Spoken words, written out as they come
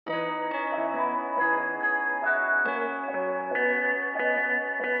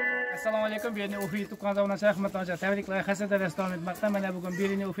Assalomu alaykum. Beruniy Ofy Ukalari rahmatli tabrikladik. Hasada davom etmoqda. Mana bugun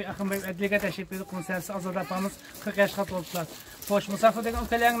Beruniy Ofy Ahmedov adliga tashrif buyurib konsertsi Azoda Opamiz 40 yoshga to'ldilar. Xo'sh, musofirdaga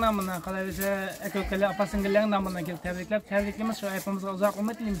ukalarning nomidan, qolaversa aka-ukalar, opa-singillarning nomidan kelib tabriklaymiz. Shu aypimizga uzoq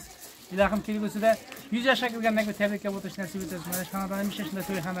umid tilaymiz. Ilohim kelgusida 100 yoshga kirgandan keyin tabriklab o'tish nasib etsin. Mana shu xonadon hamisha shunday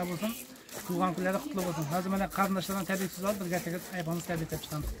to'yxona bo'lsin. Tug'ilgan kunlari qutlug' bo'lsin. Hozir mana qarindoshlardan tabriksiz olib birga tegib aypimizni tabriklab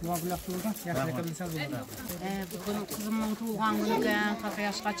chiqamiz. Tug'ilgan kunlar qutlug' bo'lsin. Yaxshi bilsangiz bo'ladi. Bugun qizimning tug'ilgan kuni ekan, 40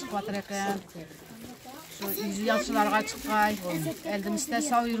 yoshga chiqib ekan. Shu 100 yoshlarga chiqqay, eldimizda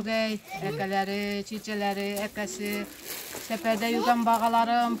sog' yurgay, akalari, chechalari, akasi, tepada yurgan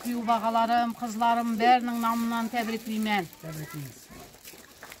bag'alarim, kuyu bag'alarim, qizlarim barining nomidan tabriklayman. Tabriklaymiz.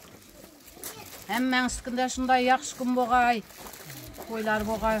 Hammangizga shunday yaxshi kun bo'lg'ay. Qo'ylar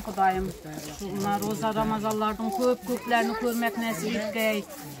bo'lg'ay, Xudoyim. Shunlar roza Ramazonlarning ko'plarini ko'rmak nasib etgay.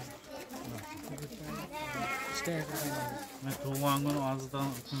 Men tug'ilgan kun Azoda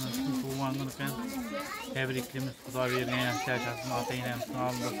tug'ilgan kun ekan. Tabriklaymiz. Xudo bergan yaxshi yashasini, ota-onamizni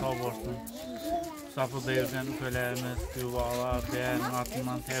oldida sog' bo'lsin. Musofirda yurgan ukalarimiz, kuyovlar, barining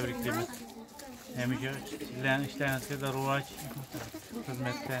atidan tabriklaymiz. Hamisha ishlaringizga rivoj,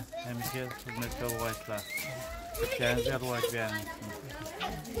 xizmatda hamisha xizmatga rivojlar. İşlərinizə rivoj beriniz.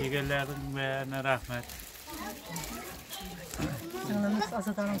 Kelganlarning barine rahmat. Canımız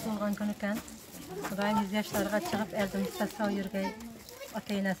Azoda'nın tug'ilgan kuni ekan. Xudoyim 100 yoshlarga chiqib eldimizda sog' yurgay.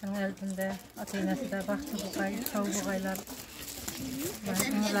 Ota-onasining oldida, ota-onasida baxtli bo'lgay, sog' bo'lgaylar.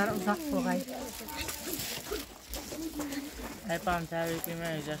 Umrlari uzoq bo'lgay. Aypam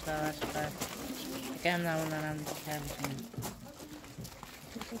tabriklayman, 100 yoshlarga chiqqan. Akamdan undan ham tabriklayman.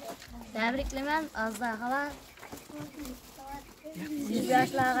 Tabriklayman Azoda xola. 100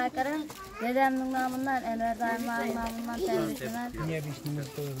 yoshlarga kirib, dedamning nomidan, Anvar dayimning nomidan tabriklayman. Niye bismillah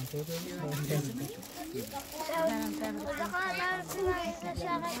qo'ydim?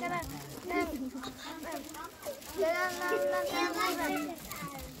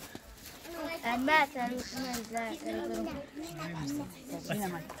 Amma tabriklayman.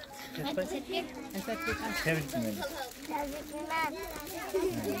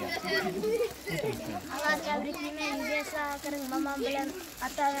 Allah tabriklayman. 100 yoshlarga kirib, mamam bilan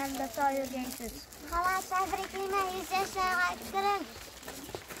ota-onamda sog' yurgansiz. Allah tabriklayman. 100 yoshlarga kirib.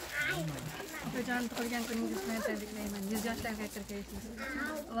 Opajon tug'ilgan kuningizni tabriklayman. 100 yoshlarga kirgaysiz.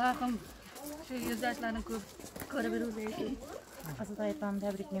 Allohim shu 100 yoshlarni ko'rib o'zaysiz. Azoda aypam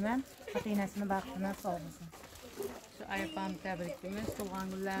tabriklayman. Ota-onasini baxtini sog' bo'lsin. Shu aypam tabriklayman. Tug'ilgan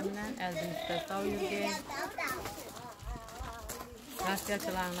kunlar bilan eldimizda sog' yurgay.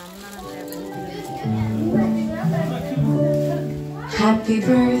 Happy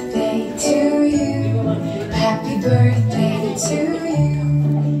birthday to you. Happy birthday to you.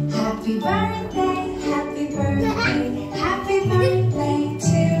 Happy birthday, happy birthday, happy birthday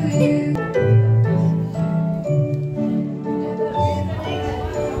to you.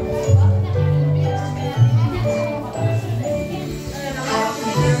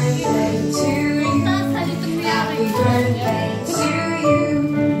 Happy birthday to you. Happy birthday to you.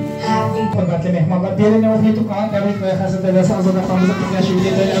 Happy Hurmatli mehmonlar, Beruniy Ofy Ukalari tabrikladik. Hasada Azoda Opamizni 40 yoshga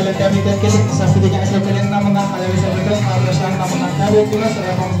yetgan tabriklab keldik. Musofirdaga aka-ukalarning nomidan, qolaversa qarindoshlarning nomidan tabriklaymiz.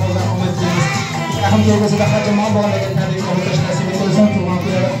 Aypimizga uzoq umid tilaymiz. Ilohim kelgusida hajjamon bog'lagan tabriklab o'tish nasib etsin. Tug'ilgan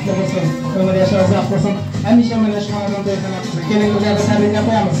kunlari qutlug' bo'lsin. Umr yashar uzoq bo'lsin. Hamisha mana shu xonadonda to'yxona qilib, keling ularga tabriklab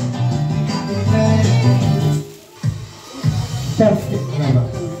qo'yamiz.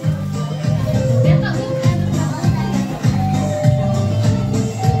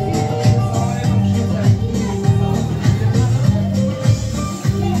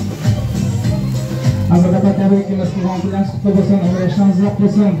 Azoda tabriklaymiz. Tug'ilgan kunlar qutlug' bo'lsin. Umr yasharingiz uzoq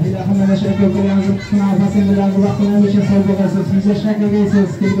bo'lsin. Ilohim mana shu aka-ukalarimizni tushunib, fasillarni vaqtlarni hamisha sog' bo'lasiz. 100 yoshga kirgaysiz.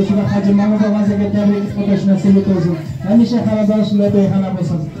 Kelgusida hajjamon bog'lagan tabriklab o'tish nasib etsin. Hamisha xonadon shunday to'yxona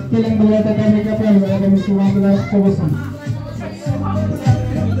bo'lsin. Keling birga tabriklab qo'yamiz. Aypimiz tug'ilgan kunlar qutlug' bo'lsin.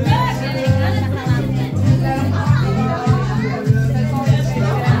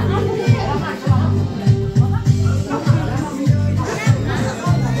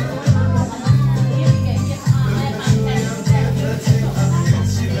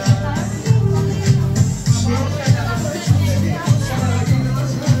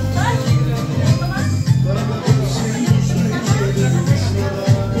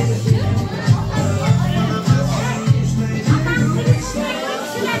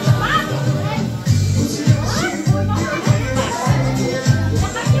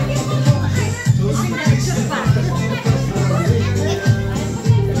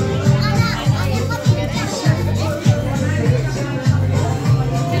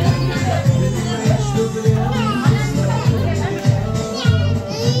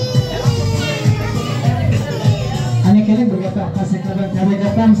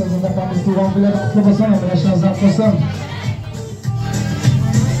 aytamiz, Azoda opamiz tug'ilgan kunlari qutlug' bo'lsin, birlashingiz zavq bo'lsin.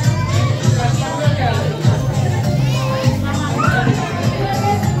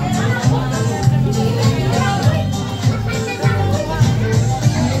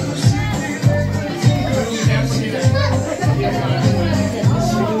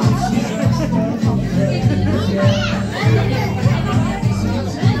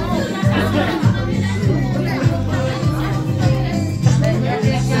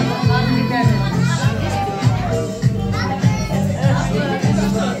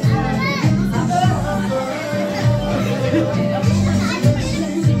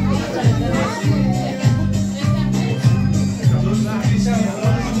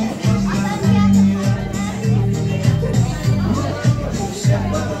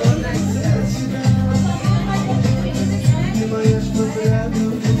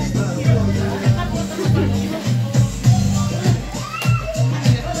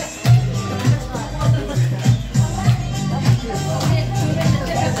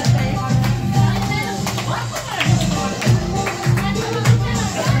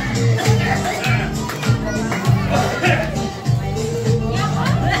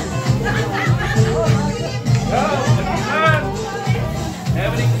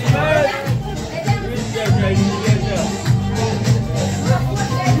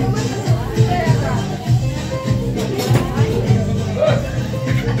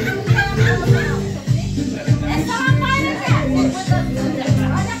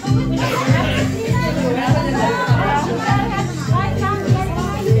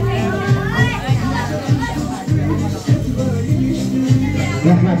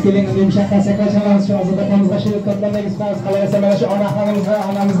 Keling, yumshoq qasaklashalarimiz shu Azoda opamizga shirin qatlamdagi qaz qalaysa mana shu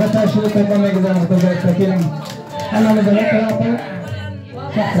onamizga tashrif qatlamdagi zarafda keling. Hammamizga rahmat.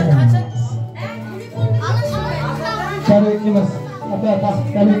 Tabriklaymiz. Ota,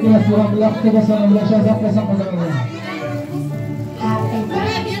 tabriklaymiz. Alloh ko'pasini bilashingiz zavqlasin qizlarimiz.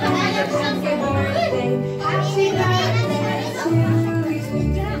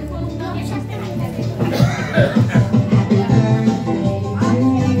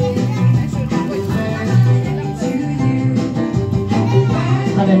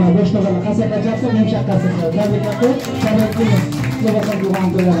 Yoshda qasaka chapsa, yumshoq qasaka. Tabriklaymiz. Tabriklaymiz. Qo'ygan tug'ilgan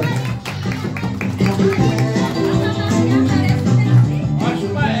kunlari.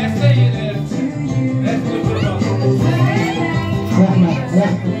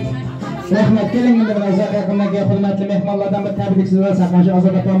 Rahmat, keling endi bilan uzoq yaqindagi hurmatli mehmonlardan bir tabrik so'zi saqlash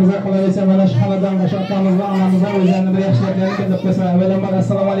Azoda opamizga qolaversa mana shu xonadon va otamizga, onamizga o'zlarini bir yaxshiliklarni kelib qo'ysa. Avvalambor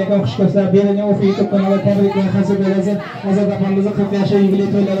assalomu alaykum, xush ko'rsa. Beruniy Ofy YouTube kanali tabriklar xasidasi Azoda opamizni 40 yoshli yubiley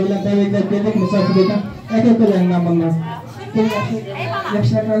to'ylari bilan tabriklab keldik. Musofir ekan. Aka-ukalardan bundan.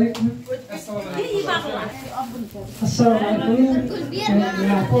 Yaxshilar alaykum. Assalomu alaykum.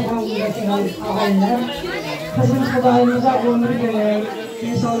 Qizim Xudoyimizga umr bersin.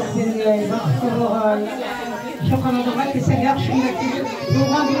 Sağlık vermeyi, vakit olay. Şu kanalda kesin yaxşı yürek.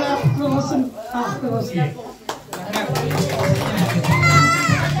 Doğan bir aklı olsun, aklı olsun.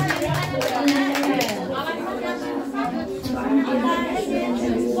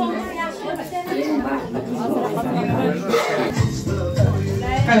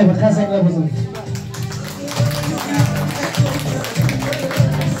 Hadi bak, kasakla bozun.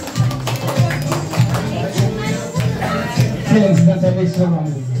 Gelin sizden tebrik sormam.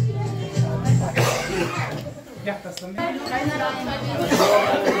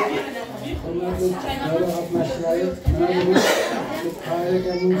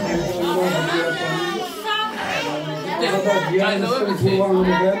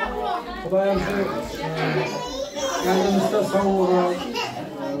 Kendimizde savunma,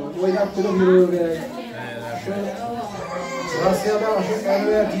 oynap durup yürüyoruz. Rusya'da şu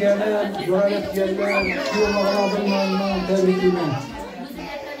elbet yerler, görevet yerler, yolların adımlarından tebrikliyim.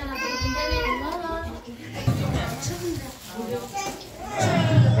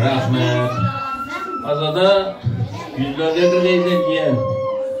 Rahmet. Azoda yüzlerce bir lezzet yiyen,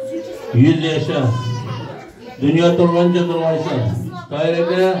 100 yaşa, dünya turganca turmaysa,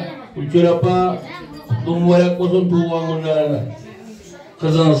 dairede Ülker apa, mübarek olsun tuğan günlerine,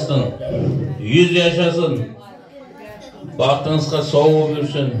 kızınızsın, 100 yaşasın, baktığınızda soğuk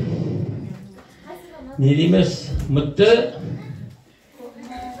bürsün. Ne diyemez, mutlu,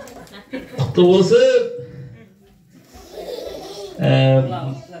 kutlu olsun.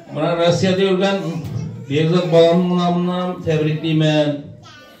 Bana Rusya'da yürgen Begzat balamın namından tebrikliyim.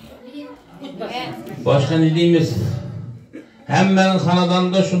 Başka ne diyemiz? Hemen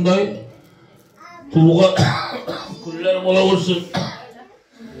hanadanda şunday tuğga kullar ola olsun.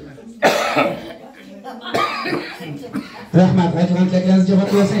 Rahmat, aytgan tilaklarni javob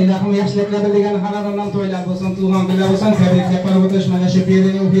bersin. Ilohim yaxshiliklar degan xonadondan to'ylar bo'lsin, tug'ilgan kunlar bo'lsin, tabriklar qilib o'tish. Mana shu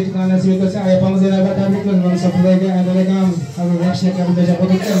Beruniy Ofy nasib etsa, Opamiz yana bir tabriklaymiz. Munosabatiga aytadigan yaxshiliklar bildirib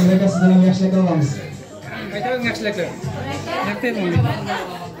o'tibdi. Ularga sizdan ham yaxshiliklar olamiz. Aytadigan yaxshiliklar. Yaxtaymi?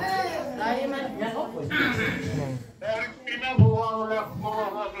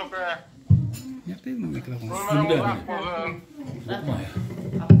 Yaxtaymi mikrofon?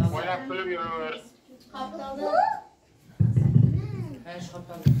 Oynab kulib yuraver.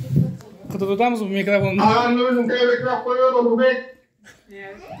 Qidirudamiz bu mikrofonni. O'zim tabriklab qo'yaman, Ulug'bek.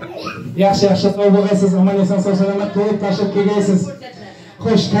 Yaxshi sog' bo'lgaysiz, omon eson salomat bo'lib tashrif kelgaysiz.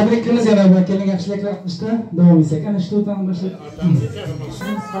 Xo'sh, tabrikimiz yana bir keling yaxshiliklar qilishda davom etsak. Ana shu o'tan boshlab.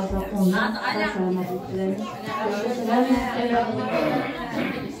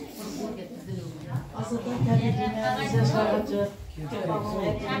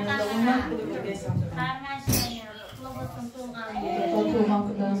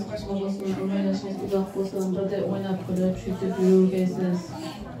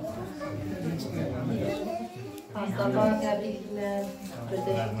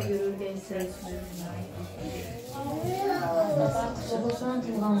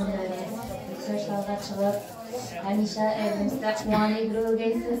 Hamisha evimizda quvonib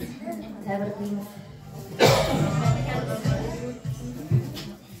yurgaysiz. Tabriklaymiz.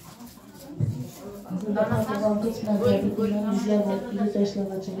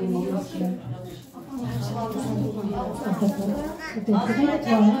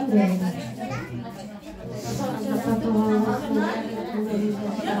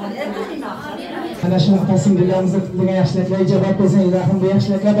 Ana shunaqa singillarimizni degan yaxshiliklar ijobat bo'lsin. Ilohim bu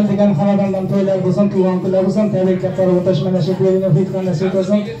yaxshiliklar bildigan xonadondan to'ylar bo'lsin, tug'ilgan kunlar bo'lsin, tabriklab qilib o'tish. Mana shu Beruniy Ofy nasib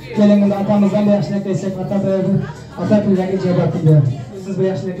etsin. Keling unda otamizdan bu yaxshilik desak, ota tillarga ijobat qildi. Siz bu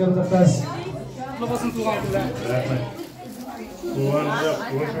yaxshiliklarni topasiz. Bo'lsin tug'ilgan kunlar. Rahmat.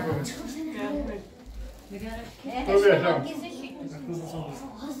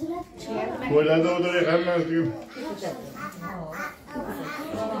 To'ylarda o'tirib hammasiga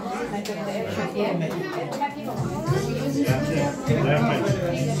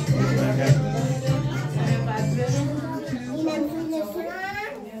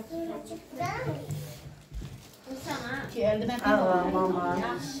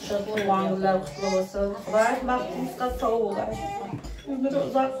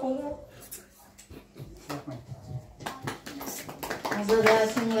Azoda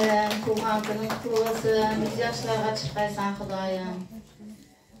singlim, tug'ilgan kuning qutlug' bo'lsin. 100 yoshlarga chiqaysan Xudoyim.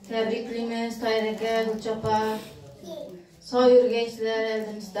 Tabriklaymiz Toyraka, Gulchapa. Sog' yurgaysizlar,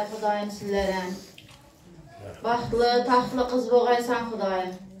 eldimizda Xudoyim sizlar ham. Baxtli, taxtli qiz bo'lgaysan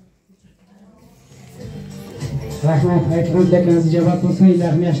Xudoyim. Rahmat, aytgan tilaklarni ijobat bo'lsin.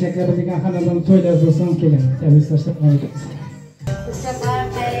 Ilohim yaxshiliklar bildigan xonadon to'ylar bo'lsin. Keling, tabriklashib qo'yamiz. Gulchapa,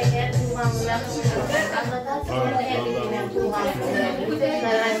 Toyraka, tug'ilgan kunlar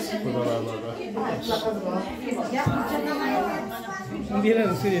Ndiler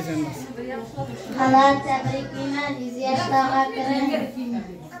söyleyeceğim. Hala tabriklayman, 100 yoshlarga kiring.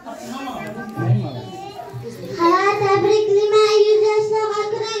 Hala tabriklayman, 100 yoshlarga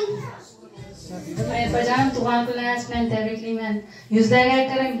kiring. Bajam tug'ilgan kunlaringiz bilan tabriklayman. 100larga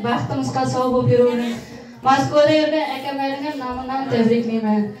kiring, baxtimizga sog' bo'lib yuravering. Moskvada yurgan akalarimning nomidan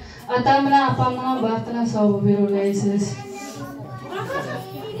tabriklayman. Otam bilan opamning baxtini sog' bo'lib yuraverasiz.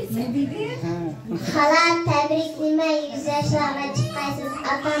 Hala tabriklayman, 100 yoshlarga chiqaysiz.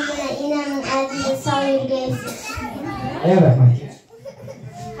 Otam bilan inamning oldida sog' yurgaysiz. Rahmat.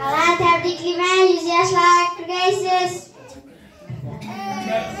 Hala tabriklayman, 100 yoshlarga kirgaysiz.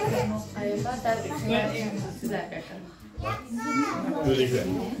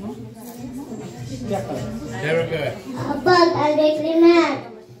 Abba tabriklayman.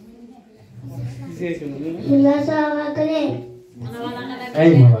 100 yoshlarga kiring.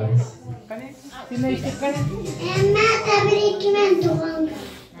 Eyvallah. Emma tabriklayman tug'ilgan.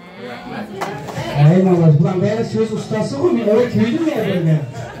 Eyvallah. Bulan beri söz ustası mı? Evet, köydüm ya böyle.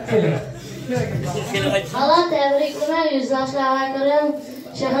 Hala tabriklayman, 100 yoshlarga kiring.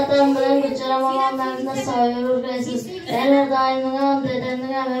 Shahatam bilan Gulcharamonlarni sog' yurgaysiz. Yana doimingam,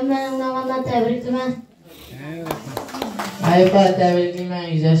 dedamning ham mening nomimdan tabriklayman. Ayba tabriklayman,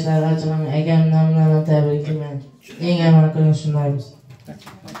 100 yoshlarga chiqaman. Akam nomidan tabriklayman. Eng yomon kunim shunday bo'lsin.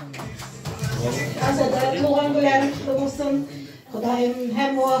 Azoda tug'ilgan kunlaring qutlug' bo'lsin. Xudoyim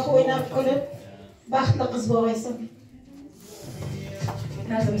hamma vaqt o'ynab kulib, baxtli qiz bo'lgaysan.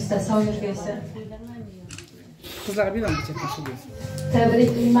 Eldimizda sog' yurgaysan. Kızlar bir an geçecek nasıl diyorsun?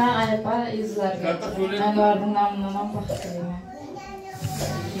 Tabriklayman Ayba, 100larga. Anvarning nomidan baxtliman.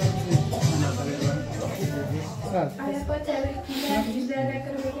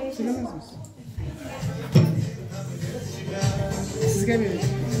 Sizga bering.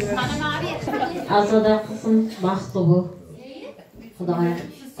 Azoda qizim baxtli bu. Xudoga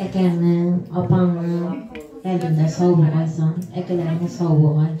akamning, opamning eldida sog' bo'lsin, akalarimga sog'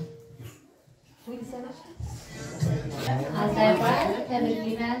 bo'lsin. Azayba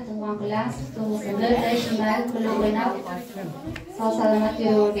tabriklayman, duo qilamiz. To'g'risida shunday kulib o'ynab, sog' salomat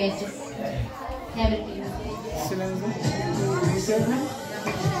yuraverasiz. Tabriklayman.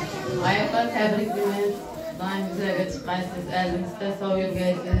 Ayakta tabriklayman. Daim bizlarga chiqaysiz, elimizda sog'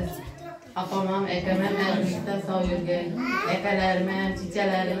 yurgaysiz. Opamam, akamam elimizda sog' yurgay. Akalarimam,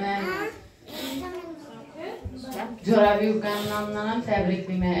 chichalarimam. Jo'rabi ukamning nomidan ham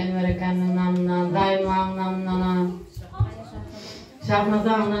tabriklayman. Anvar akamning nomidan, Daimning nomidan ham.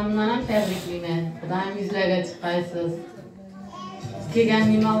 Shahnozaning nomidan ham tabriklayman. Xudoyim bizlarga chiqaysiz. Kelgan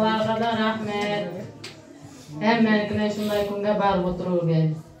mehmonlarga da rahmat. Hammanikini shunday kunga barib o'tiravergay.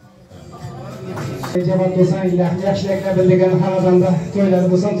 Javob bo'lsin, yaxshiliklar bildigan xonadonda to'ylar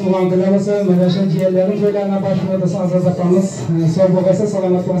bo'lsin, tug'ilgan kunlar bo'lsin, mana shu jiyanlarning to'ylarini boshqaradi Azodapamiz. Sog' bo'lsa,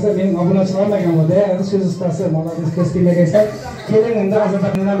 salomat bo'lsa, mening obunachilarim ekan bo'ldi. So'z ustasi, molodiz ko'z kelmagansa, keling unda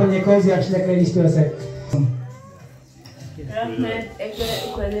Azodapamizdan bir ikki o'z yaxshiliklar eshitib olsak. Rahmat, aka,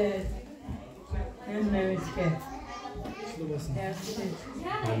 ukalar. Hammamizga.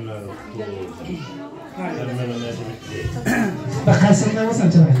 Bakasında mısın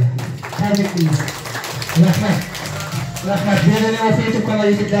çabuk? Tebrikliyiz. Rahmet. Rahmet. Beruniy Ofy YouTube kanalı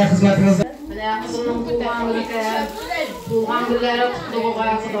yigitlar xizmatimizda. Qizimning tug'gan kunlari qutlu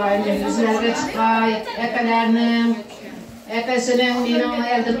bo'lg'ay, Xudoyim yuzlarga chiqay, akalarning, akasining, mening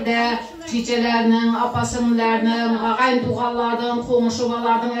eldimda, chichalarining, opasinglarning, og'ayn tug'anlarning, qo'ng'ishib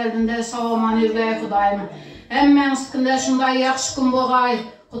olarning eldinda sog'-omon yurgay, Xudoyim. Hammangiz kunda shunday yaxshi kun bo'lg'ay.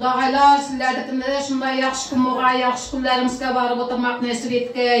 Xudoylar sizlarnikida shunday yaxshi kun bo'lg'ay, yaxshi kunlarimizga borib o'tirmoq nasib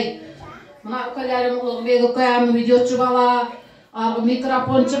etgay. Mana ukalarim Ulug'bek ukam videochi bola, arg'i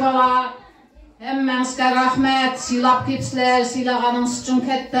mikrofonchi bola. Hammangizga rahmat, siylab kelibsizlar, siylaganingiz uchun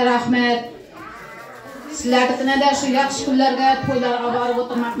katta rahmat. Sizlarnikida shu yaxshi kunlarga, to'ylarga borib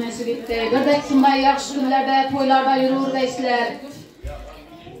o'tirmoq nasib etgay. Birdek shunday yaxshi kunlarda, to'ylarda yuravergaysizlar.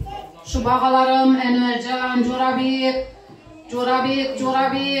 Şu bağalarım Envercan,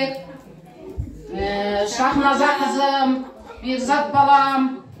 Jo'rabek, Shahnoza kızım, Bekzat balam,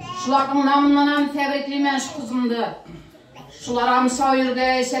 shularning nomidan ham tabriklayman shu qizimni. Shular ham sog'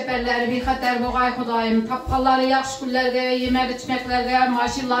 yurgay, safarlari bexatar bo'lg'ay, Xudoyim. Topqanlari yaxshi kunlarga, yemak-ichmaklarga,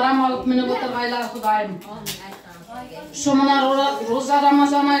 mashinalar ham olib minib o'tirg'aylar, Xudoyim. Shu mana ro'za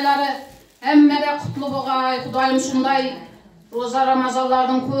Ramazon oylari hammaga qutlu bo'lg'ay, Xudoyim shunday. Roza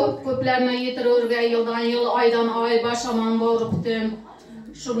Ramazanlardan köplerine yetiriyorgay, yıldan yıl, aydan ay, başaman boğruktum.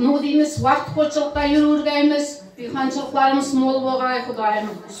 Şunu deyimiz, vaqt koçulukta yürürgaymiz, bixançılıklarımız mol boğay, Xudoyim,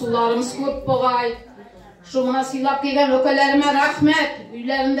 sularımız köp boğay. Şuna silap kelgan ökelerime rahmet,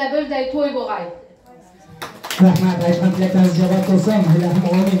 uylarında bölday to'y boğay. Rahmat, aytgan tilaklariniz javob bo'lsin, ilohim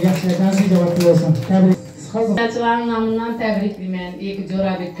omin, yaxshiliklariniz javob bo'lsin. Tabrik. Sizlarning nomidan tabriklayman, iki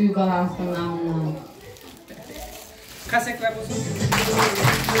Jo'rabek kuy balansning nomidan. Kasaklar bo'lsin.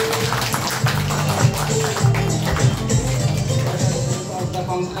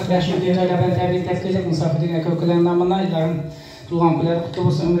 Azodapamiz 45 yillardan tabriklab kelib, Musafirdin aka ukalarning nomidan ilohim tug'ilgan kunlari qutlu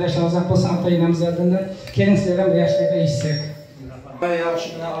bo'lsin, umrlari uzoq bo'lsin, ota-onamiz oldida. Keling sizlardan bir yaxshiliklar eshitsak. Yaxshi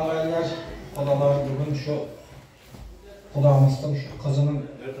bilan avvallar odalar bugun shu Xudoimizning shu qizining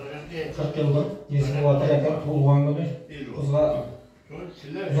 40 yildir yezib ekan, tug'ilgan kuni. Qizga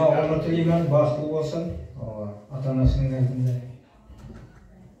uzoq umr tilayman, baxtli bo'lsin. Ota-onasining eldida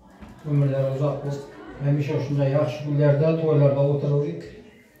umrlari uzoq bo'lsin. Hamisha shunday yaxshi kunlarda, to'ylarda o'tiraverik.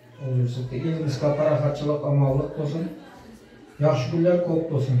 O'zimizga elimizga farohatchilik, omonlik bo'lsin. Yaxshi kunlar ko'p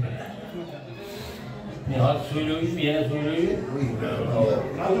bo'lsin. Men hozir so'ylayman, yana so'ylayman.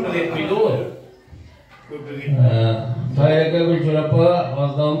 Tayyaka Gulchurapa,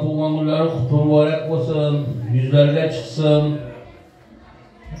 G'azdan tug'ilgan kunlari qutlu muborak bo'lsin, yuzlarga chiqsin.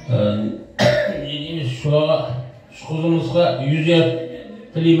 Şu qizimizga 100 yosh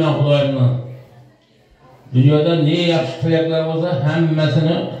tilayman Xudoyimdan. Dunyoda ne yaxshi tilaklar bo'lsa,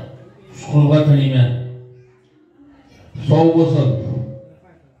 hammasini shu qizga tilayman. Sog' bo'lsin.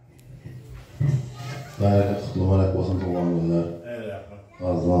 Baraka qutlu muborak bo'lsin tug'ilgan kunlar.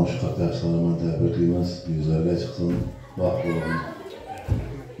 G'azdan shu qattiq yaxshilarni tabriklaymiz, yuzlarga chiqsin, baxtli bo'lsin.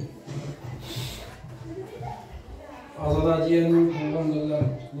 Azoda jiyanim tug'ilgan kunlar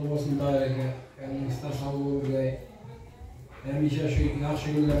qutlug' bo'lsin Tayyaka. Elimizda sog' bo'lgay. Hamisha shu yaxshi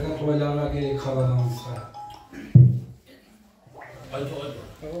kunlarga, to'ylarga keling xonadonimizga.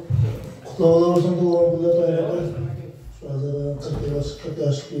 Kutlu olsun doğum günü tayyağı. Şu anda 40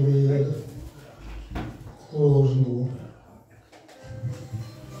 yaşlık gibi geldi. Kutlu olsun doğum.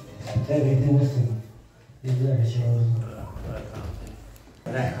 Tebrik edersin. Bizler için olsun.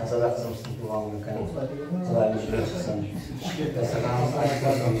 Azoda kızımızın doğum günü. Kolaymış olsun. Sakalımız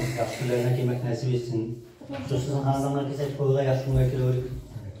ayaklardan yaşlılarına yemek nasip etsin. Şu sizin hanımlar kesin kolayla yaşlı ekliyor.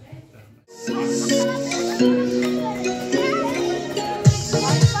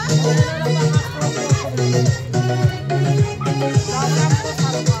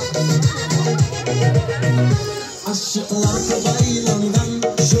 Aşıklar bayılandan,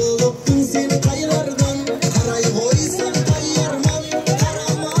 şoluktun seni kaylardan, karay koysan kayarman,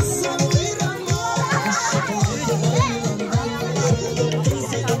 karamazsan uyranman. Aşıklar bayılandan, şoluktun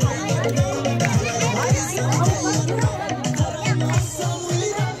seni kaylardan, karay koysan kayarman, karamazsan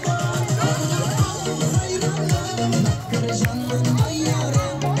uyranman. Hayranman, karajanman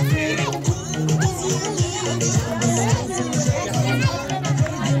ayyaran,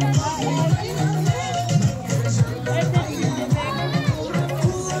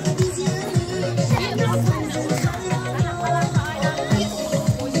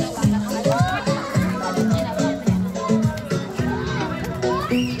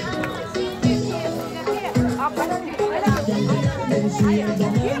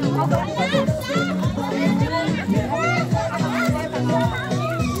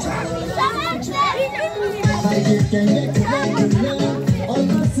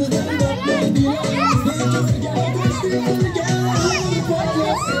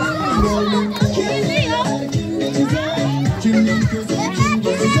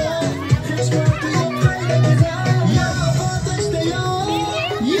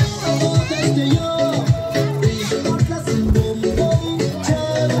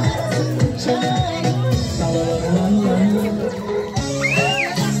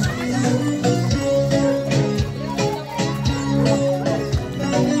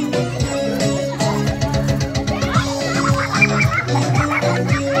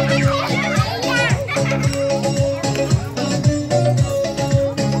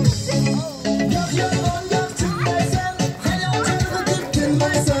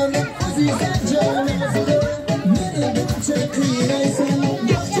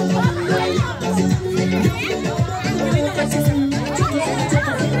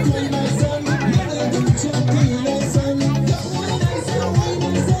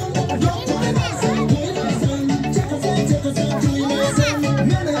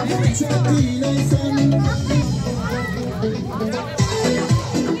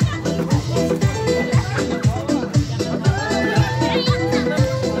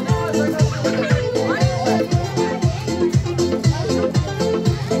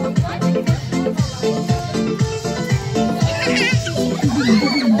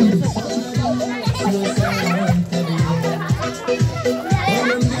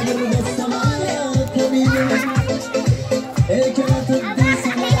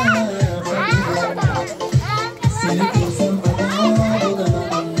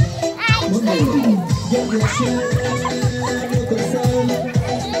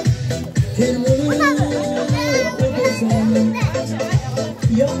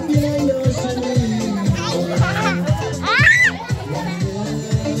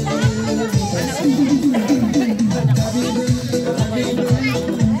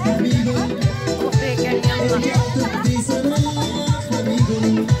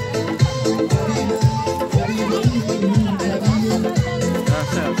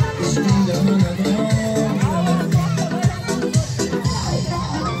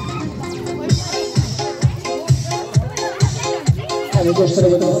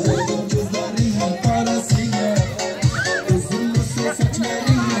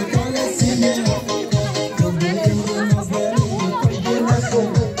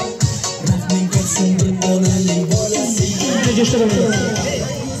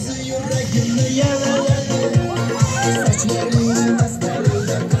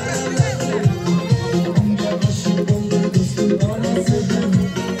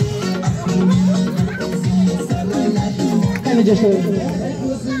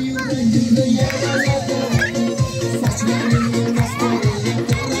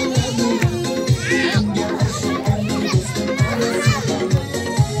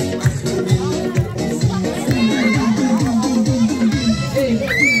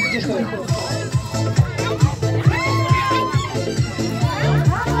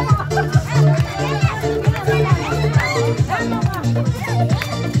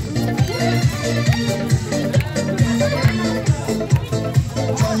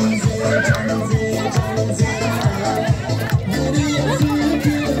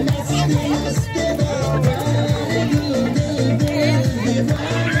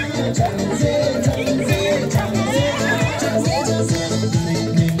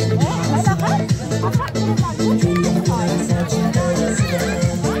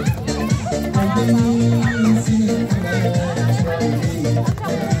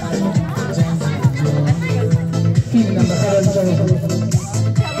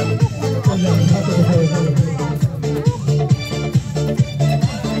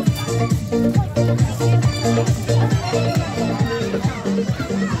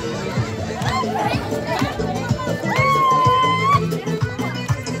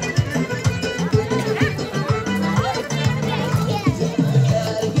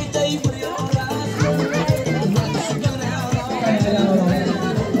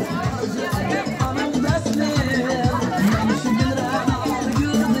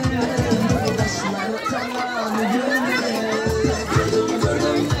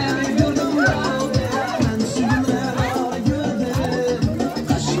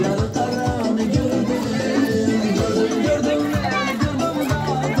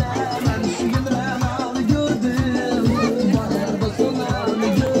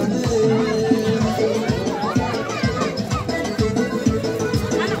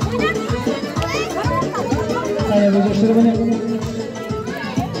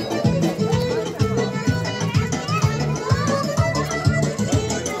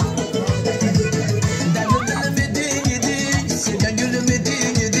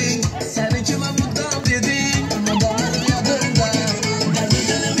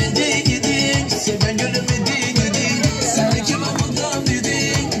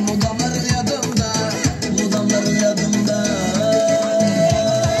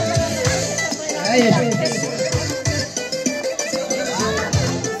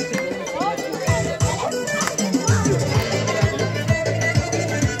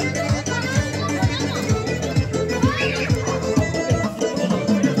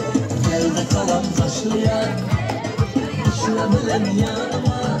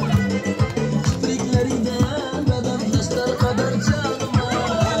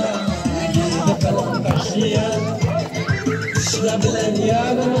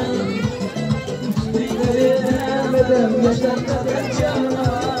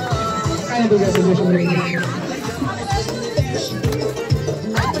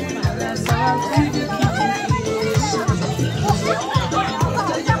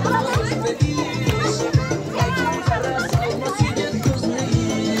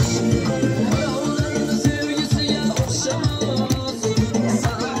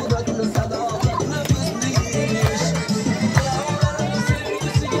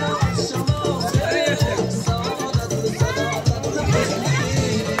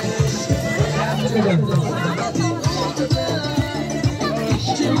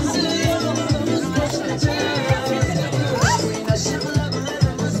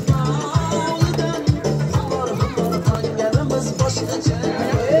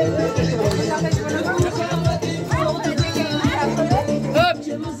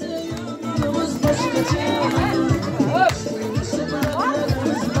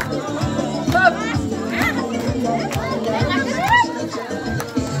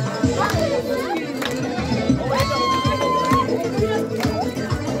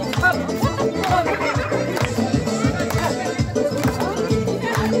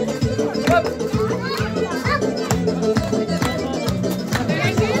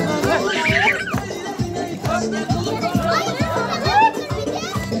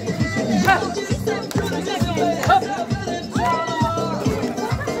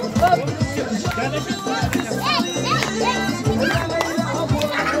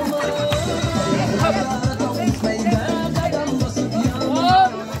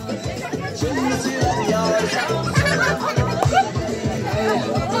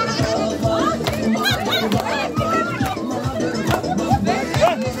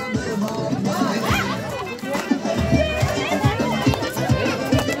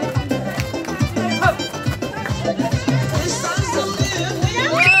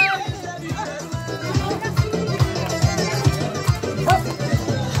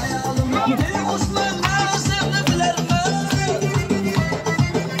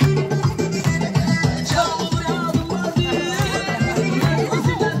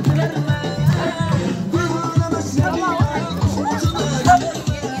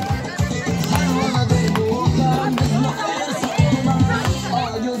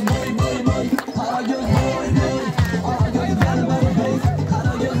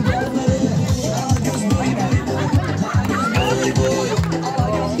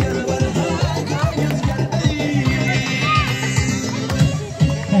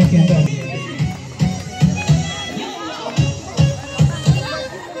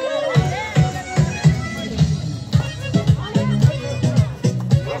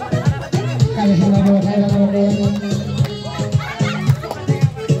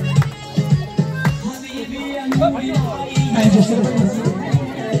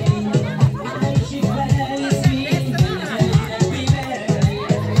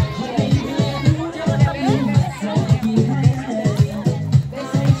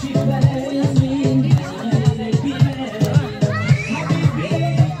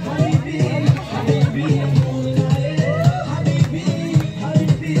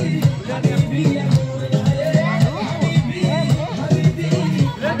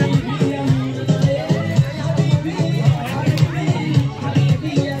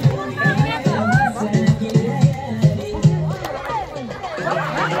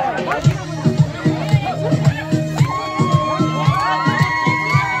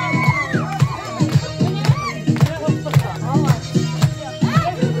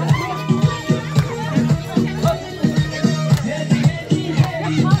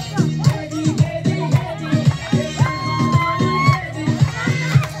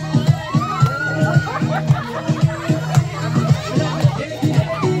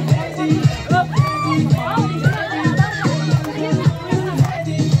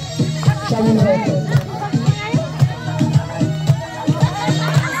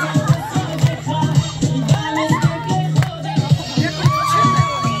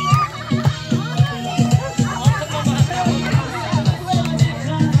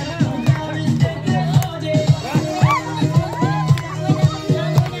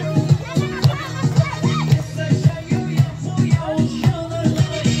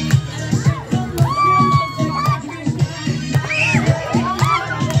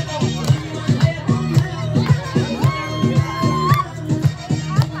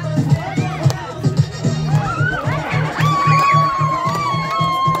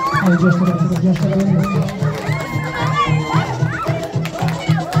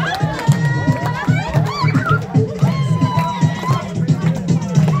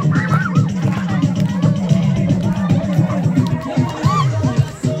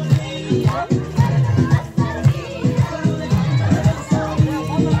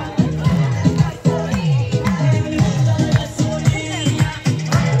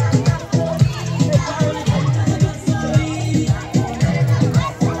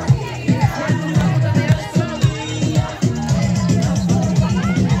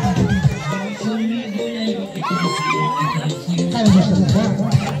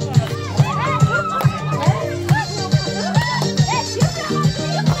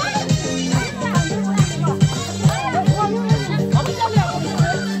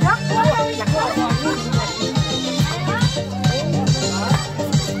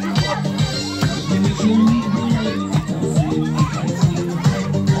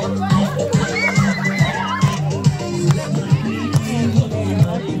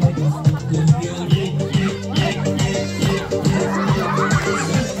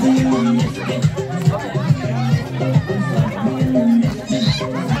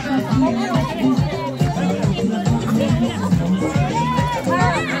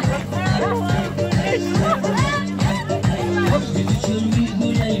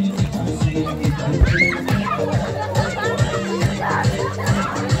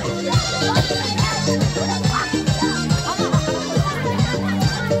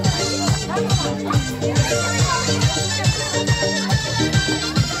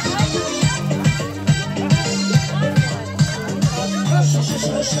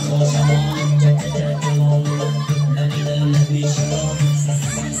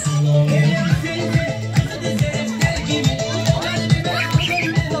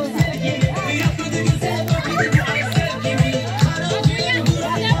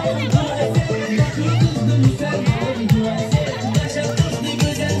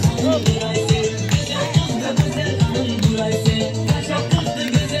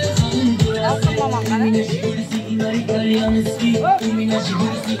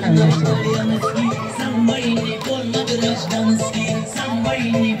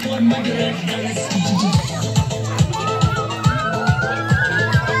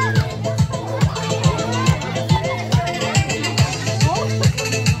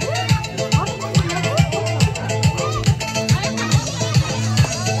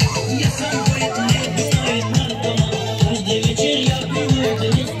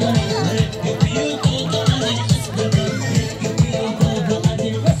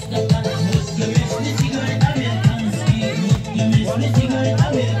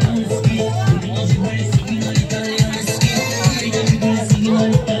 Amerikanski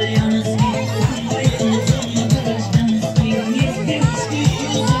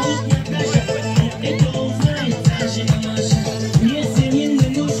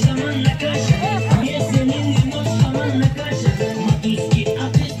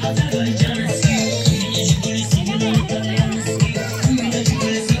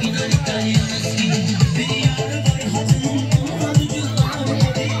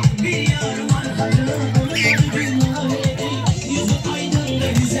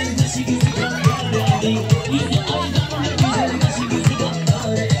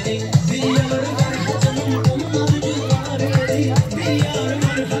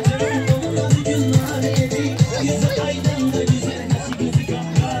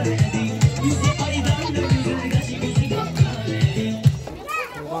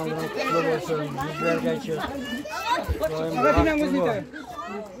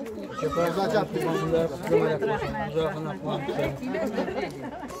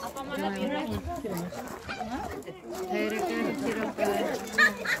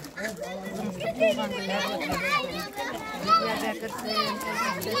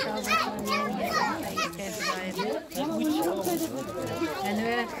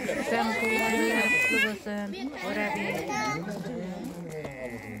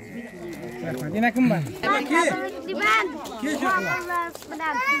Yine kim var?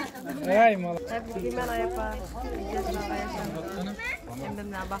 Tabriklaman ayapa. Endi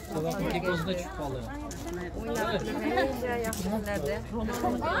baxtli o'ynab kulib yaxshi kunlarda.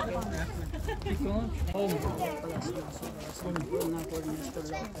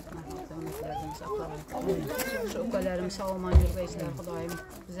 Ukalarım sağ olman yürgeysler Xudoyim.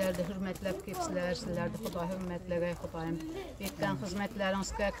 Bizlerdi hürmetlep kepsiler, sizlerdi Xudoy hürmetlegey Xudoyim. Etken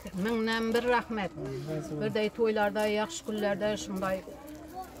hizmetlerinizge mingden bir rahmet. Birday toylarda, yaxşı kunlarda şunday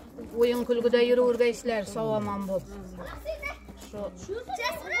oyun kulguda yürürgeysler sağ olman bol.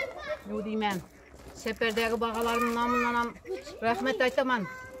 Bu deymen. Seperdagi bağalarımın namından rahmet aytaman.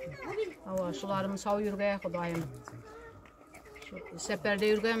 Ava şularım sağ yürgey Xudoyim. Seperde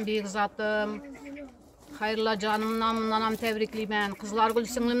yürgen bir zatım. Hayırla canım namından tebrikliymen. Kızlar Gül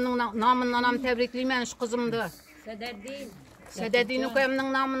singlimning namından tebrikliymen şu kızımdı. Sededin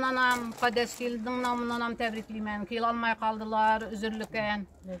ukemning namından, Qadesgilning namından tebrikliymen. Kil almay kaldılar, üzürlüken.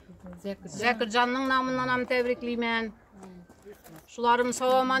 Zekircanning namından tebrikliymen. Şularım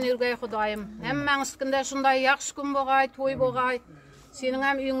sağaman yürgey Xudoyim. Hemmeňizkinde şunday yaxşı gün bogay, toy bogay. Senin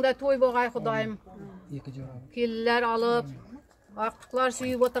hem üýüňde toy bogay Xudoyim. Killer alıp, aktıklar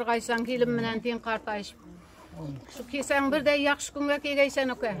süýüp oturgaysan kilim bilen teň kartaşyp. Şu kesen birde yaxşı günge kegeysen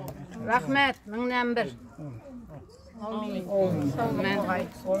öke. Rahmet, mingden bir. Amin.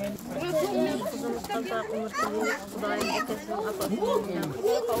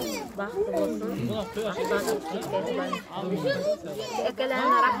 Amin.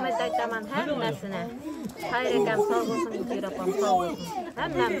 Ekelerine rahmet aytaman hemmasine. Hayır ekem sağ olsun, Gülür apam sağ olsun.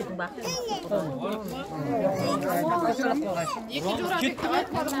 Hemmamizin baktım.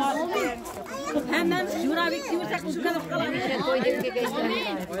 Hemen Jurabek diyorsak şu kadar kalan.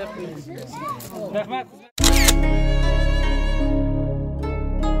 Rahmet.